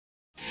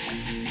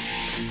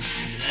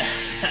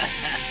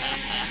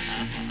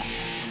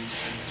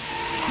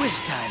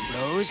Quiz time,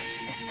 bros.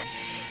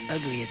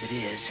 Ugly as it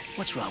is,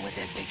 what's wrong with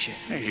that picture?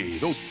 Hey,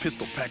 those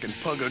pistol-packing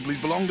pug uglies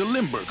belong to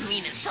Limburger.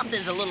 Meaning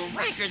something's a little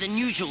ranker than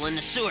usual in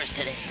the sewers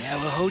today. Now,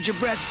 well, hold your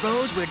breaths,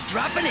 bros. We're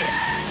dropping in.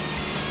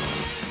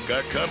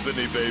 Got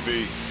company,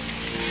 baby.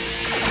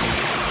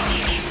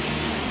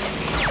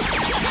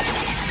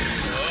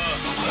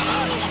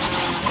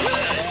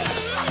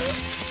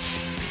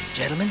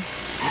 Gentlemen,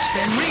 it's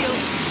been real.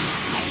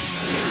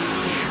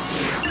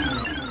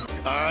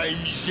 I'm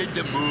in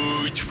the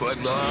mood for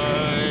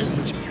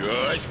lunch,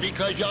 just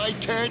because I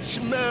can't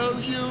smell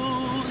you.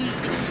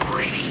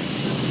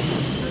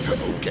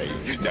 Okay,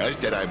 now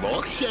that I'm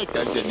all set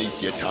underneath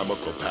the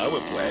atomical power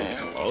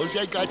plant, all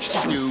I got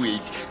to do is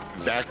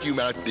vacuum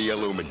out the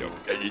aluminum,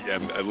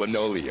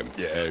 linoleum,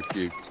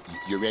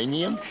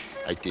 uranium,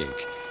 I think.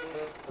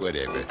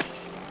 Whatever.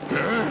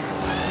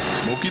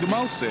 Smokey the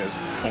Mouse says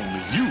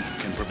only you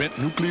can prevent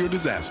nuclear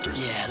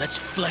disasters. Yeah, let's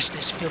flush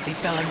this filthy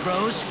felon,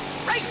 bros.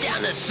 Right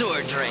down the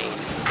sewer drain.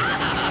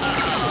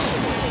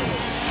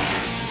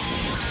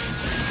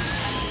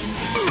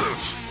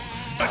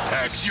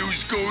 Attacks, you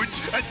scoots!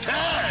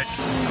 Attacks!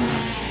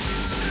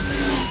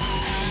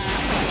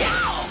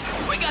 Yow!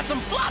 We got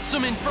some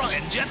flotsam in front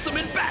and jetsam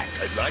in back.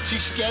 And lots of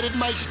scattered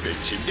mice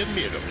bits in the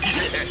middle.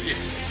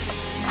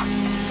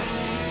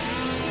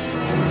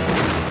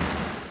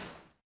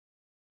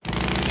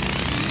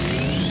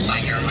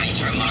 Biker mice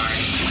from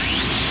Mars.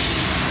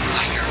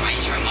 Biker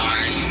mice from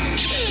Mars.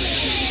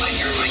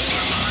 Biker mice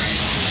from Mars.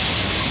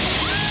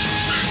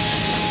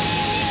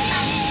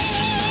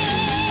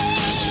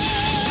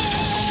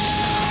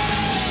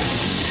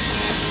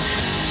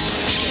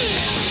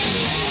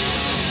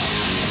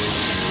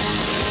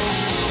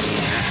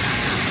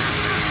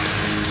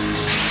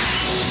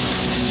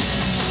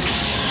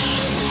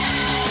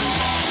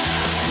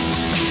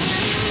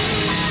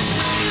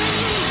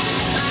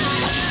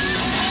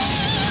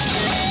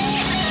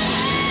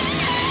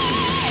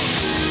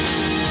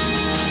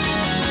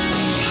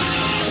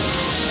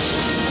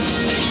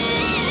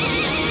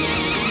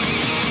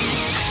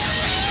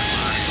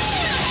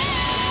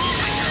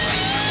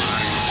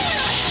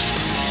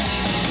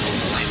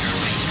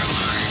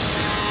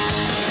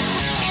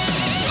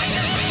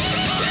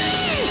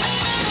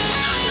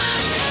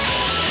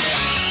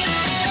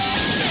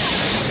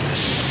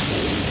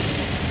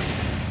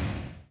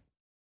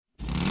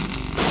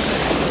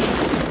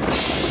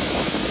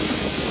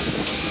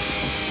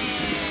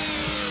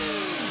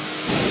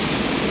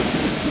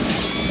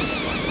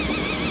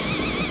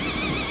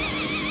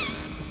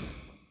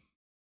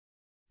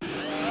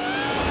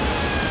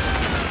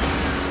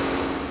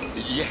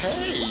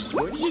 Hey,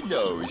 what do you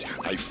know?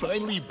 I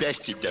finally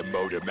bested the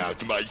motor mouth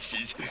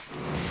mices.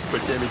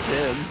 But then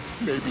again,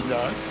 maybe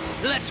not.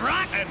 Let's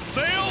rock And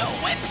sail! to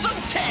whip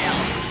some tail.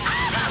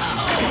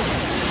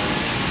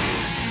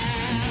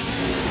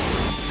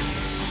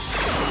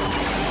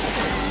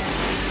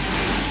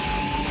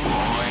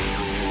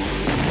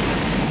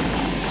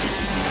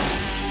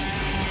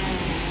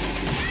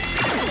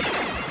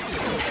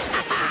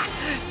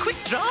 Quick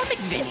draw,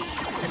 McVinnie.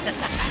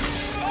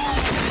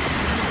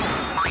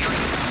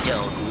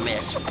 Don't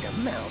mess with the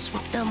mouse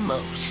with the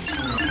most.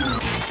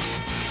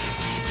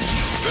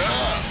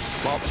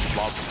 Ah! Bop,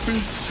 bop,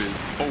 fishes.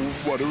 Oh,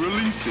 what a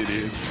release it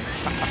is.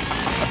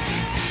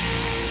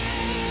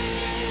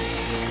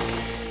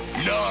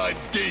 Not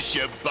this,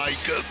 you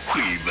biker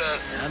fever.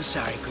 I'm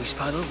sorry, Grease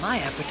Puddle. My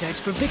appetite's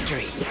for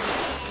victory,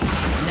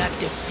 not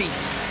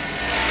defeat.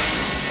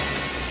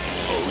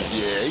 Oh,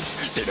 yes?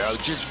 Then I'll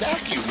just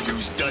vacuum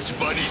those dust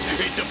bunnies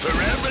into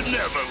forever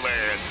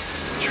Neverland.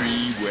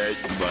 Tree wet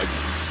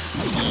months.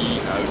 See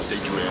how they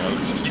drown.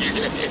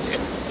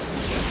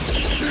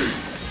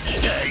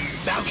 Dang,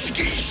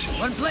 mousekies.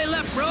 One play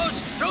left,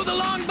 bros. Throw the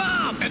long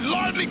bomb. And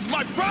Lardling's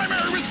my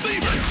primary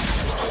receiver!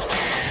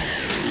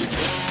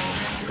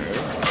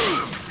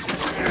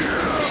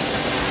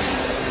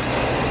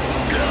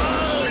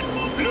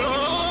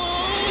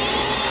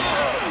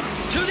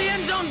 To the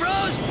end zone,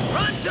 bros.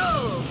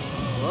 Pronto.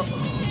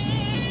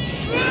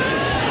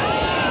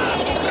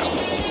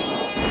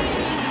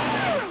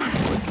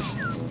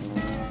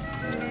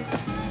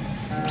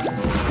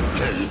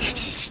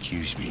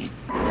 Excuse me.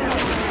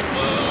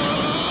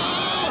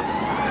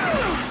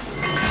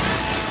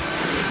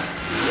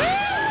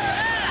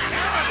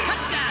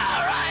 Touchdown!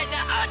 All right,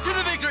 now on to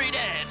the victory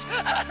dance.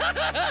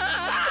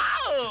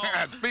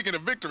 Speaking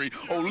of victory,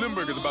 old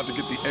Limburger's about to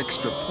get the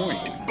extra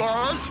point.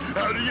 Boss,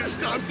 how do you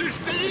stop this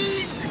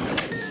thing?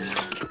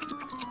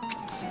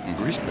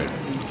 Grease pit.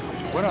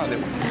 What are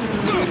they?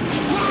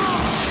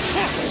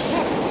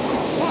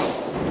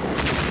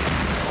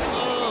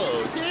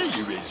 Oh, there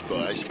you is,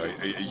 boss.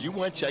 You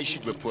want I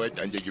should report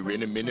under your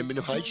minimum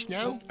heist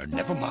now?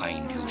 Never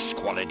mind, you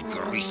squalid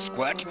grease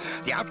squirt.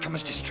 The outcome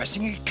is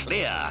distressingly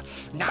clear.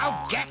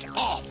 Now get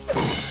off!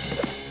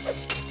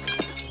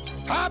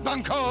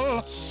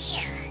 Carbuncle!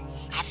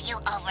 Have you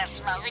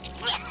overflowed?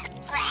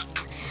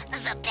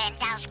 The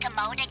penthouse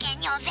commode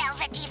again, your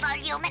velvety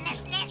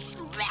voluminousness?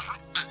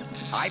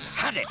 I've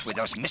had it with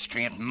those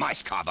miscreant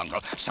mice,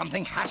 Carbuncle.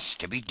 Something has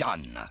to be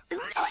done.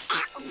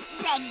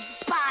 Beg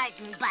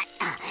pardon, but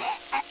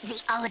the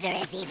odor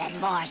is even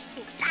more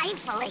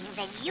stifling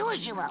than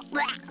usual.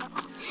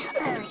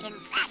 In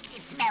fact,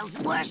 it smells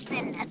worse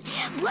than a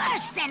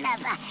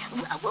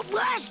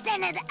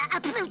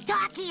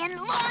Plutarchian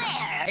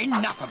lawyer.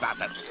 Enough about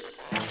that.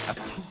 A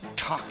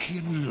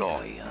Plutarchian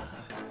lawyer?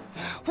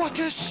 What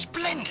a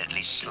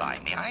splendidly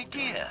slimy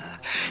idea.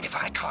 If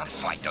I can't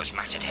fight those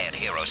matted-haired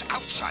heroes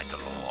outside the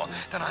law,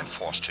 then I'm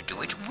forced to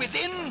do it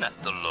within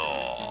the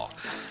law.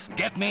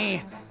 Get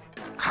me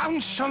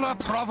Counselor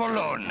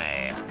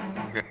Provolone.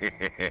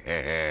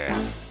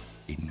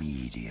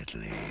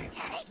 Immediately.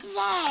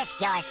 Yes,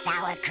 your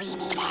sour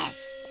creaminess.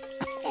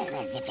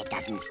 As if it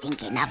doesn't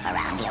stink enough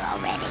around here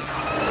already.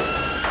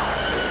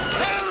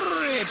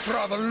 Hurry,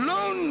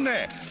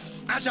 Provolone!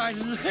 As I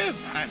live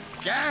and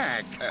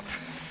gag.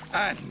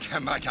 And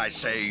might I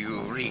say you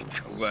reek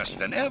worse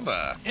than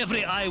ever.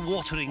 Every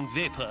eye-watering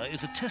vapor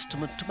is a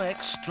testament to my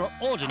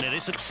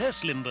extraordinary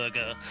success,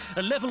 Limburger.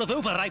 A level of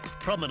overripe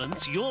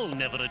prominence you'll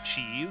never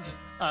achieve.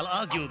 I'll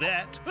argue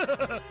that.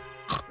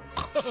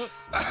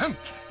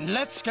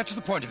 Let's get to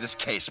the point of this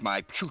case,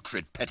 my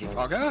putrid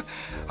pettifogger.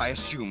 I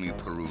assume you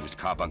perused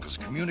Carbuncle's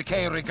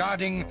communique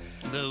regarding...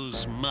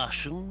 those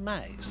Martian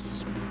mice.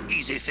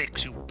 Easy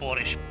fix, you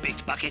boorish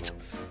bait bucket.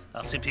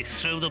 I'll simply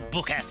throw the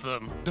book at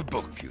them. The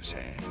book, you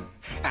say?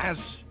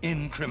 As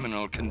in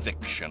criminal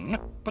conviction.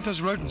 But those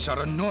rodents are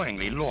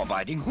annoyingly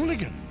law-abiding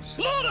hooligans.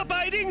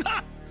 Law-abiding?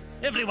 Ha!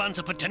 Everyone's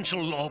a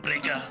potential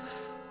lawbreaker.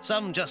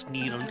 Some just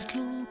need a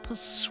little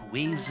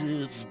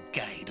persuasive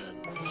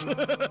guidance.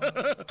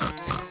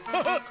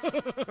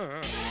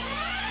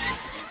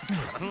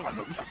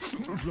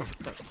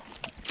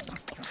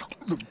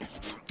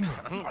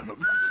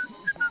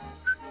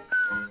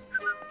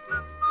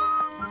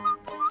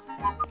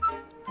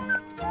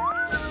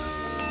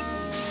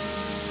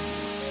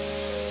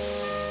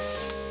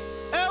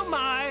 Oh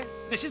my!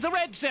 This is the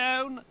red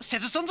zone!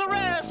 Citizens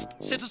arrest!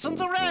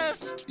 Citizens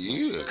arrest!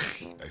 Ugh,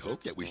 I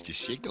hope that was the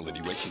signal and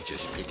he wasn't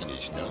just picking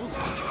his nose.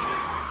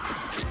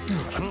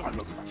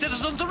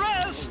 Citizens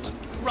arrest!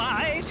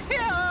 Right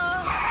here!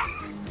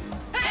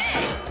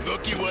 Hey!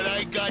 Looky what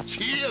I got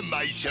here,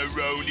 my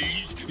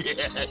Cerrones.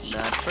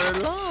 Not for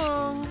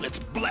long. Let's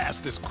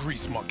blast this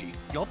grease monkey.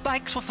 Your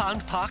bikes were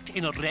found parked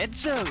in a red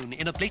zone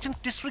in a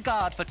blatant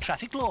disregard for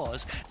traffic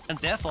laws and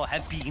therefore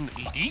have been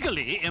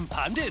legally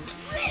impounded.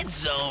 Red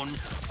zone.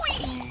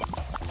 Whee!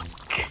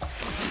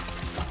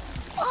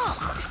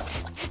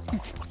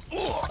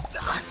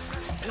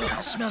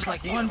 It smells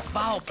like one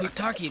foul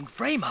Plutarchian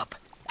frame-up.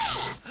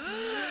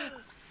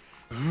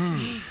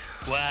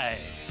 Why,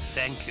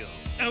 thank you.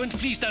 Oh, and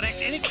please direct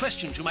any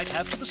questions you might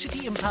have to the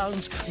City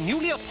Impound's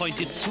newly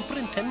appointed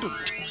superintendent,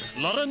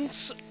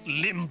 Lawrence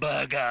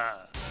Limburger.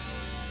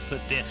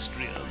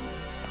 Pedestrian.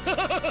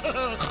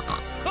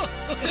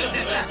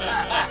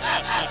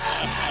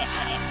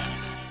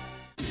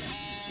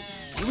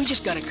 We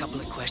just got a couple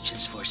of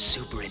questions for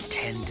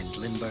Superintendent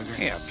Limburger.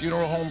 Yeah,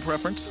 funeral home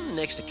preference?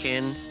 Next to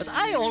kin. As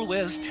I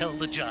always tell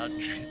the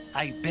judge,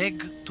 I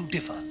beg to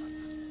differ.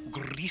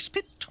 Grease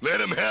pit?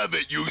 Let him have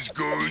it, you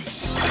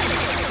goons.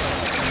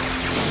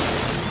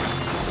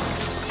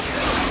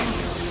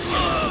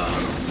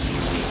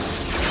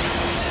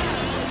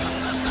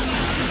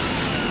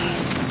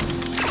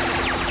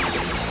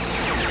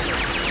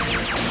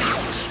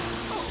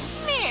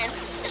 Man,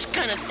 this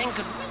kind of thing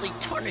could really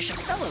tarnish a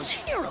fellow's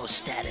hero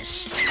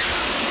status.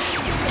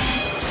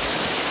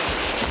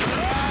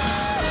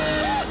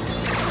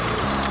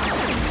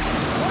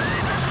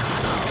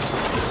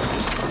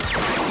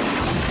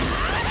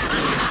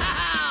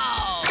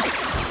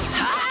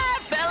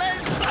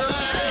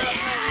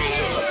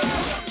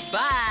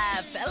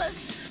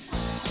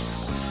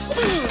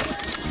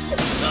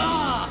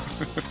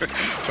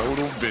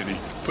 Total Benny,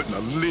 putting a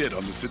lid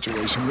on the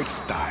situation with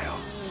style.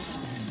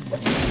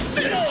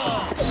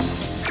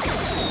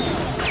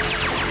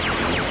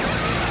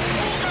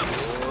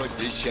 Oh,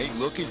 this ain't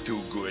looking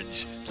too good.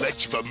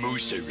 Let's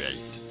vamoosarate.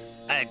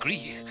 I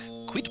agree.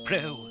 Quid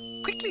pro.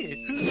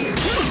 Quickly.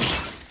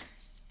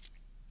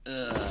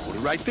 Put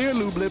it right there,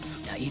 Lube Lips.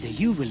 Now, either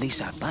you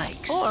release our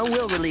bikes, Or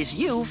we'll release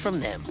you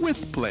from them.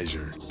 With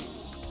pleasure.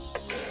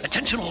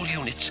 Attention all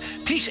units.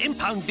 Police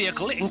impound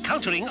vehicle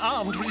encountering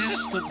armed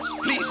resistance.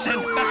 Please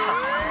send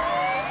backup.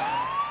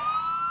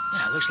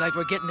 Yeah, looks like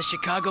we're getting the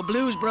Chicago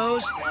Blues,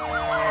 bros.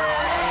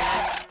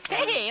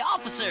 Hey,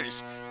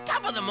 officers!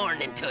 Top of the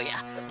morning to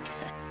ya.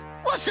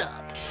 What's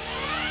up?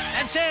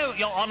 And so,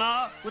 Your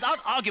Honor, without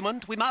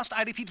argument, we must,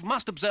 I repeat,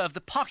 must observe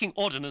the parking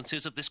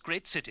ordinances of this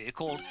great city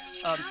called,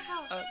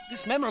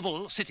 this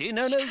memorable city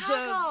known as,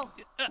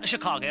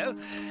 Chicago.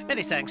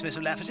 Many thanks,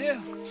 Mr. Lafferty.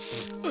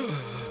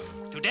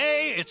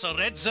 Today, it's a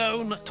red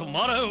zone.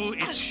 Tomorrow,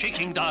 it's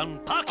shaking down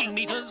parking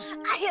meters.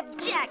 I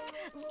object.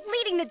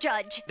 Leading the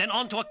judge. Then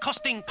on to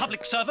accosting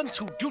public servants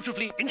who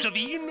dutifully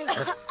intervene.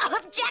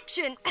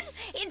 Objection.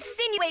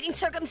 Insinuating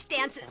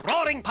circumstances.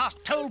 Roaring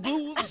past toll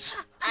booths.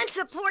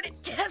 Unsupported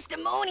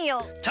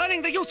testimonial.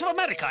 Turning the youth of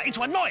America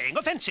into annoying,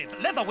 offensive,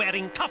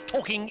 leather-wearing,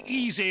 tough-talking,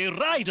 easy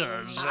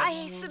riders.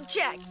 I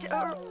subject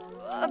or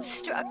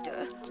obstruct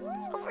or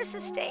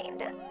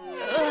oversustained.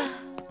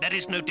 There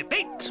is no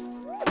debate,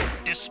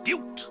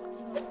 dispute,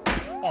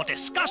 or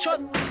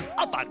discussion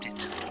about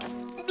it.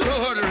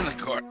 Order in the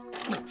court.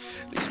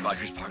 These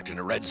bikers parked in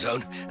a red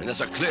zone, and thus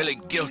are clearly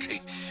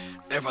guilty.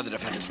 Therefore, the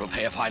defendants will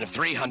pay a fine of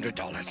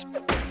 $300.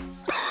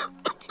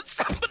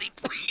 Somebody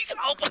please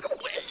open a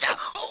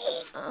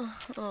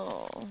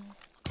window.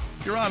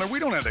 Your Honor, we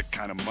don't have that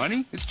kind of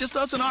money. It's just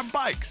us and our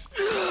bikes.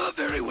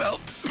 Very well.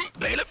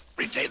 Bailiff,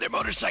 retain their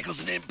motorcycles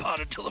and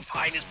impound until the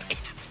fine is paid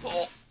in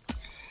full.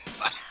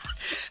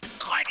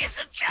 Court is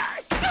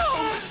adjourned.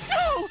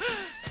 No!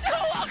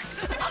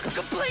 I'll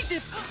complain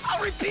it.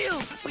 I'll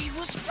repeal. We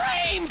was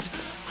framed.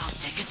 I'll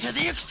take it to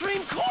the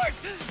extreme court.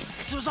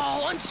 This was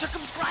all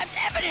uncircumscribed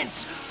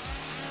evidence.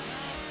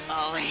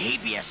 I'll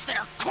habeas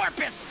their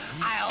corpus.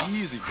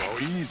 Easy, bro,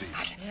 easy.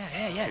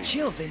 Yeah.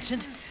 Chill,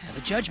 Vincent. Now,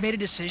 the judge made a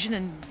decision,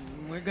 and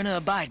we're gonna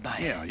abide by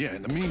it. Yeah.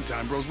 In the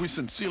meantime, bros, we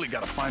sincerely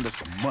gotta find us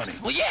some money.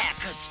 Well, yeah,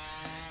 cause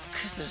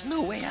there's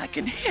no way I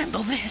can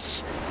handle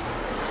this.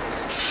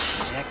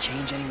 Does that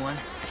change anyone?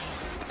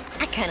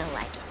 I kind of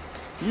like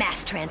it.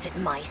 Mass transit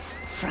mice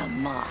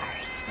from Mars.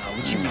 Oh,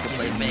 would you be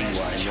play Vegas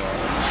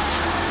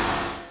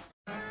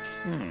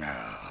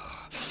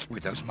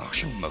With those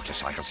Martian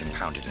motorcycles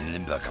impounded in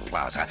Limburger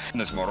Plaza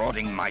and those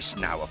marauding mice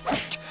now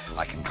afoot,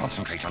 I can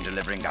concentrate on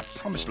delivering that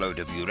promised load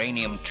of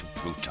uranium to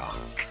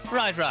Plutarch.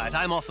 Right.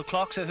 I'm off the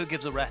clock, so who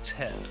gives a rat's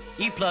head?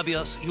 E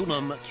pluribus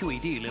unum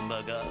QED,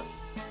 Limburger.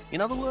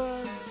 In other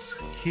words,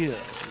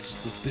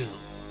 here's the bill.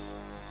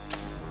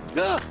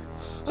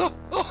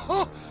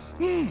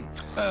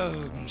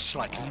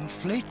 Slightly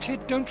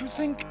inflated, don't you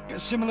think?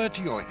 Similar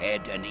to your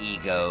head and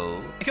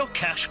ego. If you're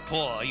cash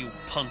poor, you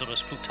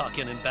ponderous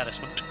Plutarchian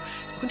embarrassment,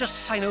 you can just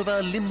sign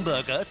over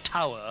Limburger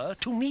Tower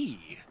to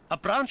me. A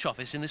branch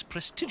office in this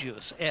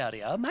prestigious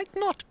area might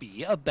not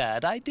be a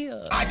bad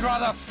idea. I'd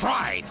rather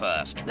fry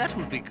first. That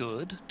would be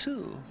good,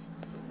 too.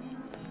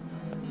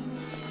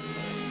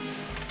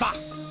 Bah!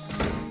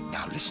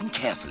 Now listen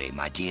carefully,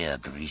 my dear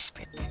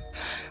Greasepit.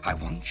 I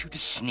want you to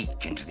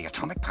sneak into the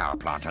atomic power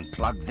plant and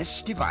plug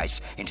this device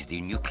into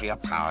the nuclear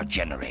power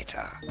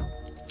generator.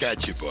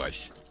 Gotcha,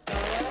 boss.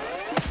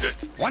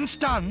 Once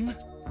done,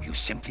 you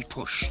simply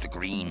push the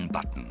green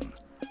button.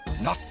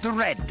 Not the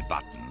red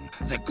button,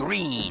 the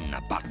green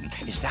button.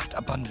 Is that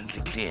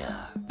abundantly clear?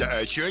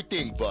 Sure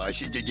thing,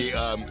 boss.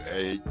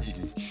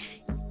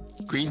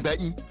 Green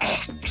button?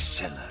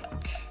 Excellent.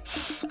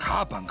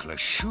 Carbuncle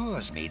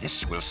assures me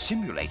this will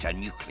simulate a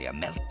nuclear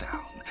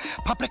meltdown.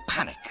 Public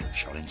panic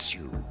shall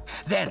ensue.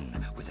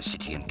 Then, with the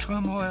city in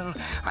turmoil,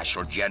 I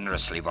shall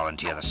generously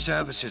volunteer the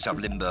services of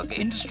Limburg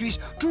Industries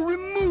to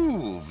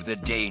remove the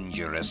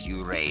dangerous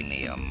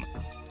uranium.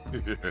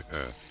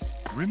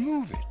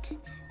 Remove it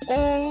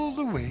all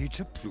the way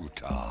to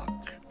Plutarch.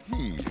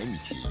 Let me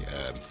see.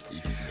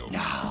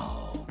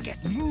 Now,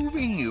 get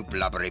moving, you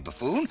blubbery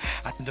buffoon,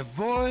 and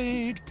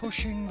avoid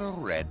pushing the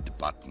red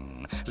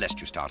button, lest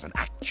you start an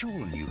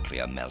actual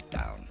nuclear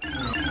meltdown.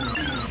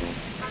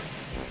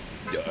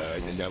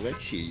 Now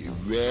let's see,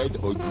 red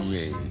or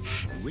green?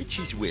 Which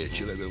is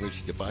which?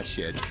 The boss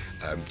said,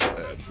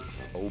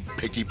 oh,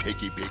 picky.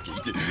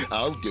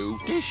 I'll do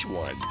this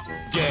one.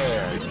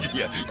 There.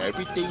 Yeah,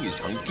 everything is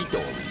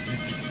hunky-dory.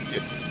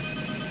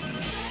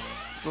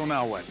 So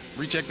now what?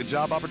 Recheck the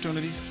job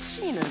opportunities?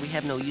 Seeing as we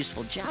have no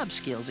useful job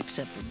skills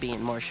except for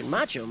being Martian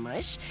macho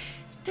mice,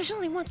 there's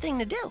only one thing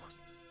to do.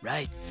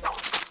 Right.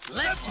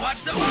 Let's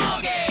watch the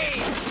ball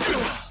game!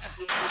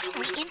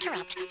 We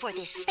interrupt for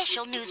this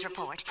special news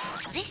report.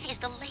 This is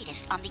the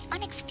latest on the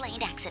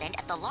unexplained accident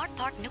at the Lark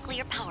Park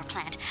nuclear power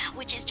plant,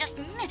 which is just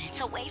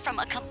minutes away from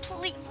a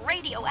complete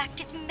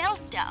radioactive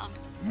meltdown.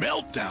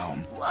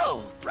 Meltdown?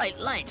 Whoa, bright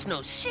lights,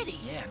 no city.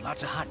 Yeah, and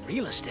lots of hot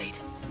real estate.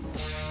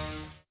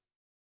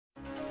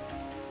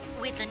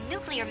 With the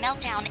nuclear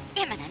meltdown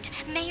imminent,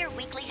 Mayor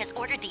Weekly has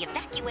ordered the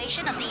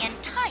evacuation of the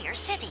entire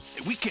city.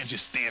 We can't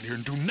just stand here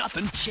and do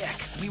nothing.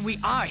 Check. I mean, we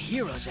are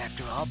heroes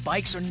after all,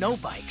 bikes or no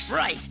bikes.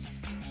 Right.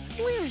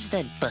 Where's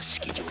that bus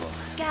schedule?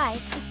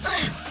 Guys,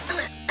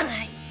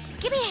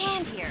 give me a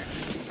hand here.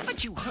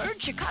 But you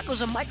heard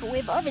Chicago's a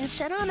microwave oven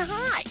set on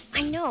high.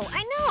 I know.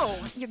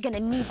 You're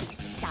gonna need these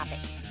to stop it.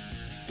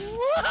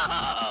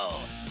 Whoa!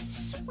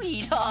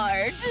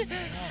 Sweetheart!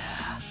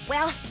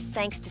 Well,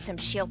 thanks to some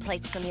shield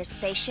plates from your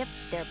spaceship,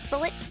 they're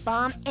bullet,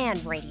 bomb,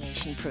 and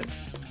radiation proof.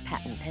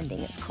 Patent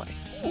pending, of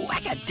course. Ooh,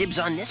 I got dibs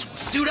on this one.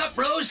 Suit up,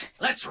 bros.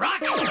 Let's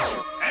rock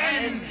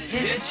and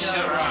hitch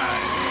a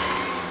ride.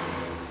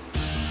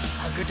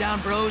 Hunker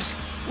down, bros.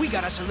 We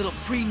got us a little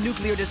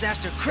pre-nuclear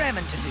disaster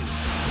cramming to do.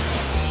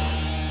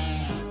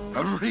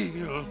 A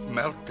real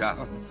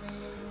meltdown.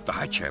 The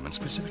High Chairman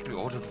specifically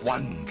ordered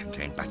 1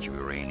 contained batch of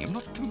uranium,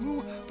 not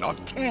 2,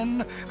 not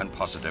 10, and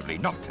positively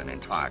not an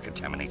entire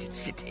contaminated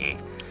city.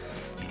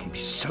 He can be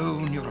so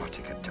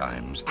neurotic at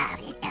times.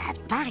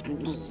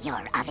 Pardon me,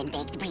 your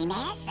oven-baked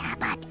brunesse,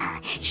 but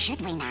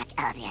should we not,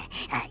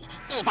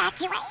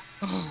 evacuate?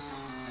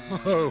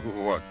 Oh,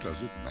 what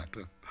does it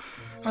matter?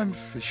 I'm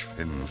fish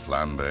fin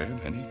flambe in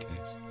any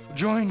case.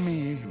 Join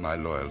me, my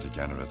loyal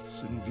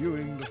degenerates, in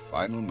viewing the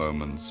final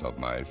moments of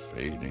my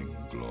fading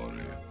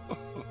glory.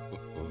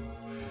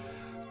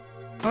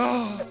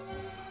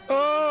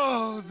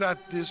 Oh, that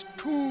this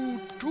too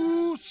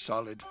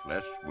solid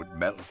flesh would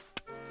melt,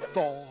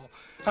 thaw,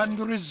 and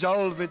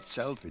resolve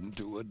itself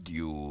into a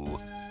dew.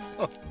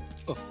 I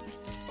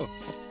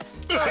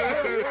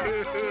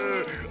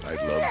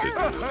loved it.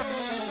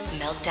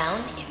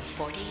 Meltdown in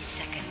 40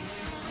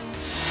 seconds.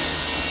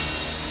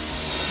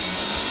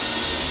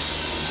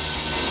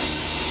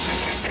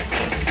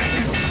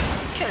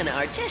 Kinda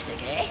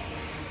artistic, eh?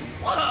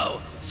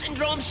 Whoa!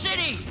 Syndrome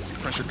City!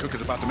 Pressure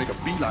cooker's about to make a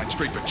beeline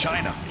straight for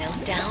China.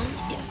 Meltdown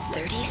in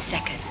 30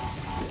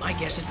 seconds. My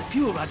guess is the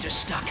fuel rods are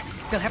stuck.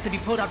 They'll have to be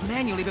pulled out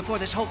manually before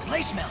this whole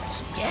place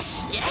melts.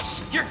 Yes,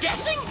 yes? You're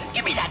guessing?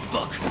 Give me that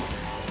book!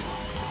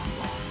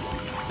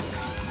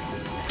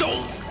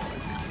 Oh!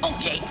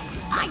 Okay,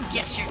 I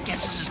guess your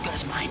guess is as good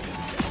as mine.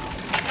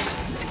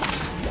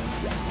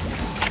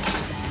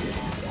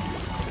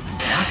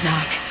 Knock,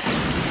 knock.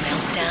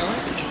 Meltdown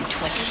in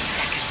 20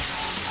 seconds.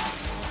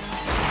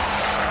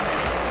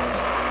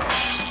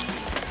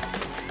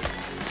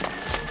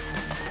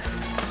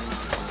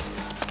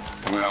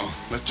 Well,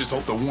 let's just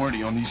hope the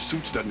warranty on these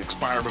suits doesn't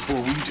expire before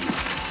we do.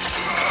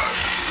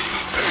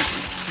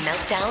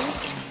 Meltdown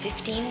in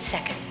 15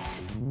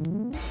 seconds.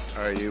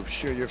 Are you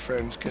sure your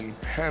friends can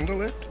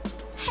handle it?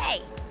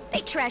 Hey,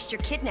 they trashed your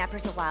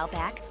kidnappers a while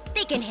back.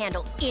 They can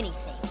handle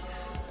anything.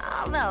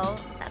 Although,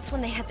 that's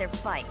when they had their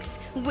bikes,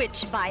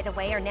 which, by the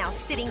way, are now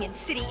sitting in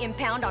City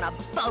Impound on a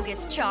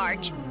bogus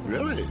charge.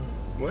 Really?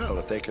 Well,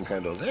 if they can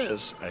handle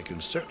this, I can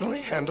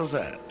certainly handle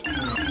that.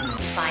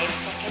 5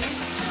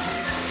 seconds.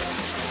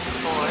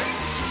 4,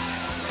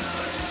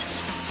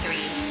 3,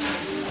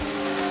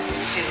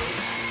 2.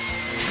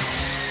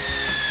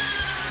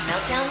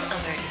 Meltdown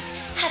averted.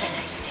 Have a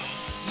nice day.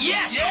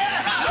 Yes!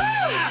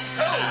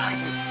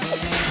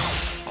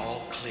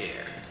 All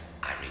clear.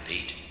 I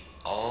repeat,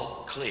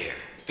 all clear.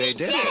 They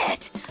did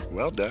it!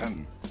 Well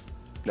done.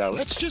 Now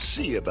let's just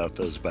see about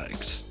those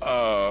bikes.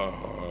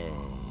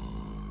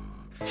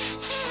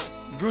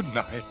 Good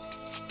night,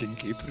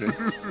 stinky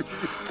prince.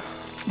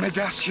 May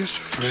gaseous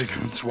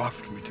fragrance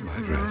waft me to my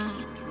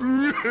rest.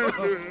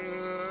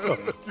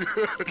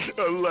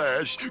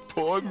 Alas,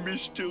 poor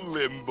Mr.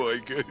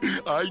 Limburger.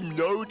 I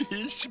knowed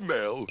his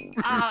smell.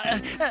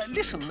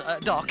 Listen,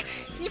 Doc,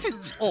 if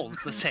it's all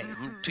the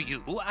same to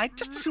you, I'd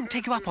just as soon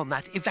take you up on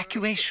that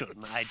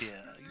evacuation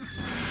idea.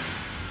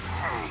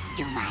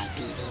 Do my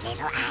beady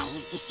little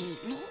eyes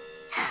deceive me?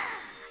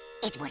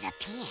 It would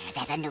appear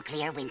that a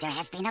nuclear winter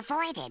has been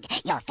avoided,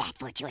 your fat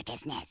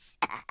fortuitousness.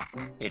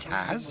 It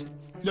has?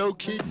 No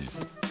kidding.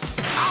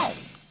 Ow!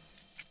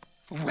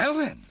 Well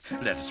then,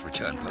 let us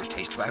return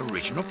post-haste to our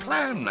original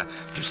plan,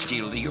 to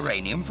steal the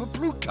uranium for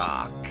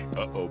Plutarch.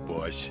 Uh-oh,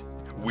 boss.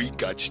 We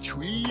got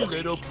 3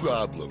 little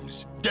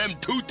problems. Them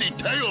toothy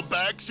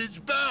tailbacks is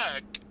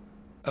back.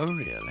 Oh,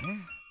 really?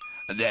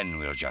 Then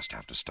we'll just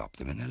have to stop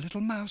them in their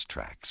little mouse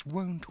tracks,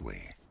 won't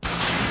we?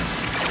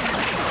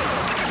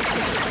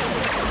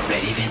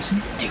 Ready,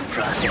 Vincent? Due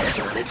process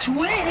on its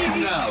way.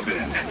 Now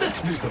then,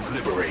 let's do some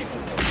liberating.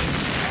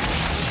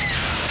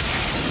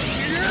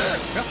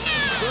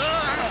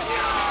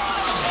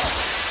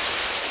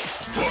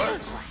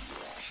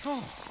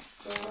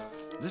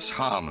 This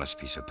harmless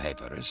piece of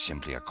paper is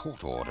simply a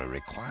court order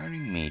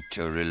requiring me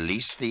to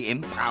release the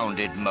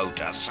impounded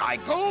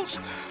motorcycles.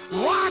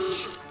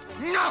 What?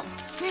 No!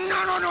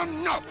 No, no, no,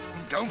 no!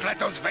 Don't let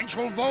those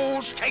vengeful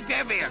voles take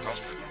their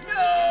vehicles.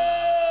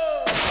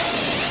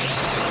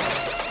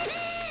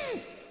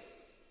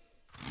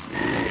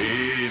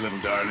 Hey, little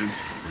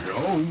darlings, we're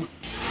home.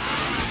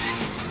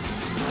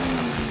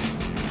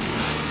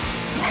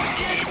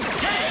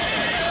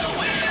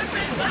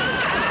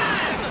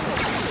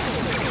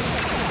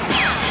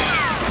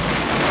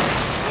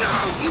 No,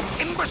 you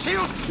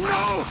imbeciles!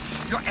 No!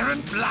 Your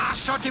errant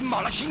blasts are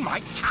demolishing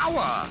my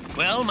tower!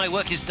 Well, my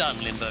work is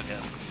done,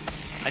 Limburger.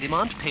 I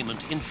demand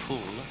payment in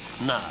full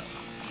now.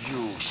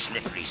 You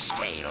slippery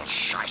scale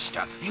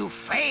shyster, you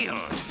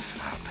failed!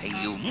 I'll pay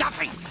you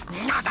nothing,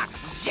 nada,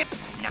 zip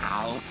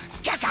now!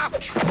 Get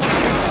out!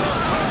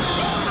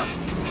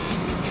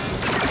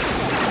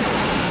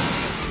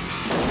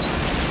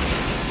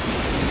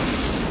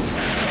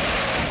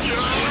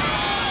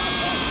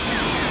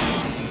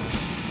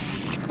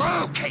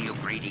 Okay, you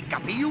greedy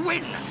guppy, you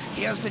win.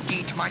 Here's the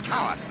deed to my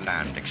tower.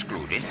 Land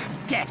excluded,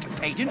 debt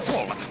paid in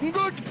full.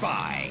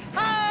 Goodbye.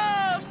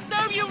 Oh,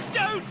 no, you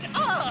don't!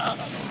 Ah!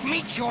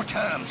 Meet your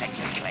terms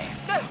exactly.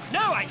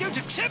 No, I don't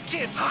accept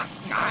it! Ha!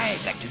 I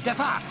beg to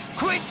differ.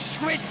 Quid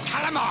squid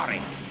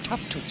calamari.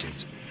 Tough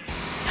tootsies.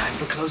 Time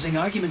for closing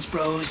arguments,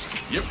 bros.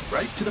 Yep,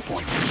 right to the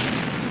point.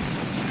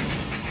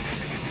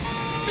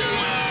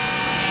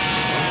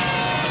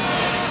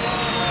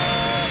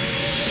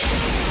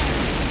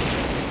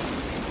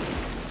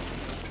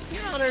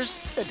 Your Honors,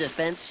 the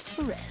defense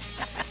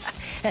rests.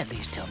 At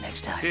least till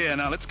next time. Yeah,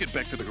 now let's get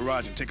back to the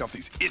garage and take off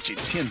these itchy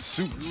tin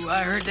suits. Ooh,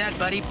 I heard that,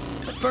 buddy.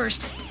 But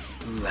first,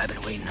 I've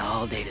been waiting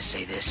all day to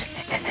say this.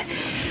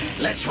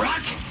 Let's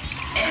rock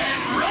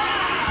and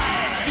ride!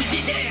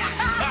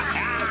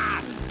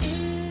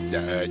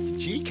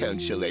 Gee,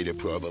 Counselator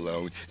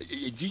Provolone,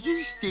 do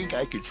you think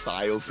I could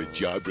file for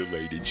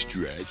job-related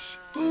stress?